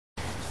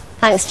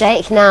Thanks,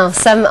 Jake. Now,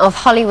 some of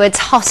Hollywood's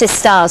hottest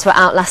stars were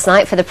out last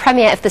night for the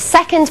premiere of the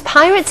second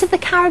Pirates of the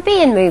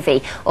Caribbean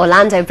movie.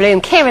 Orlando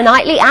Bloom, Keira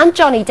Knightley and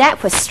Johnny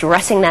Depp were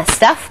strutting their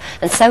stuff,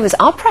 and so was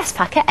our press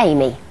packer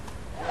Amy.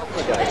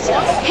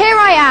 Here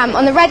I am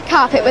on the red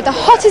carpet with the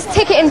hottest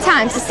ticket in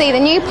town to see the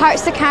new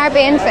Pirates of the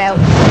Caribbean film.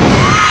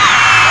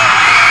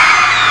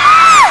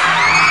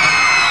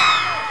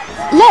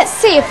 Let's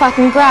see if I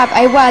can grab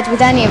a word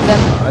with any of them.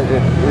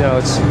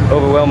 It's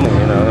overwhelming.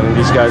 I mean,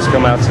 these guys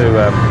come out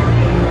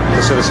to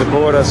sort of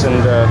support us, and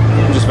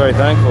I'm just very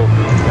thankful.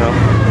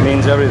 It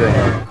means everything.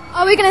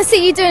 Are we going to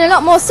see you doing a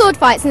lot more sword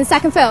fights in the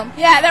second film?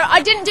 Yeah,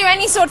 I didn't do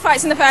any sword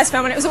fights in the first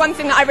film, and it was the one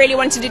thing that I really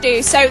wanted to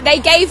do. So they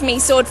gave me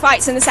sword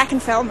fights in the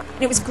second film,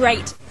 and it was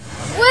great.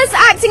 Was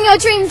acting your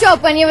dream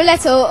job when you were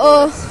little,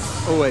 or...?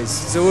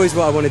 Always. It's always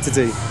what I wanted to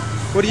do.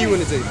 What do you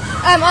want to do?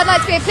 I'd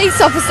like to be a police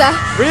officer.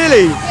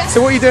 Really? Yeah. So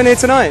what are you doing here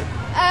tonight?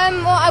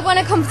 Well, I won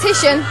a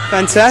competition.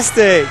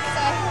 Fantastic.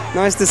 So...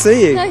 Nice to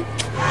see you. No.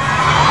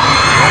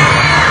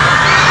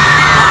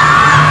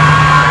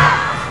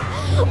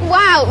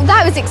 Wow,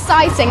 that was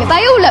exciting.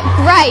 They all look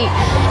great.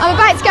 I'm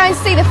about to go and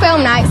see the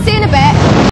film now. See you in a bit.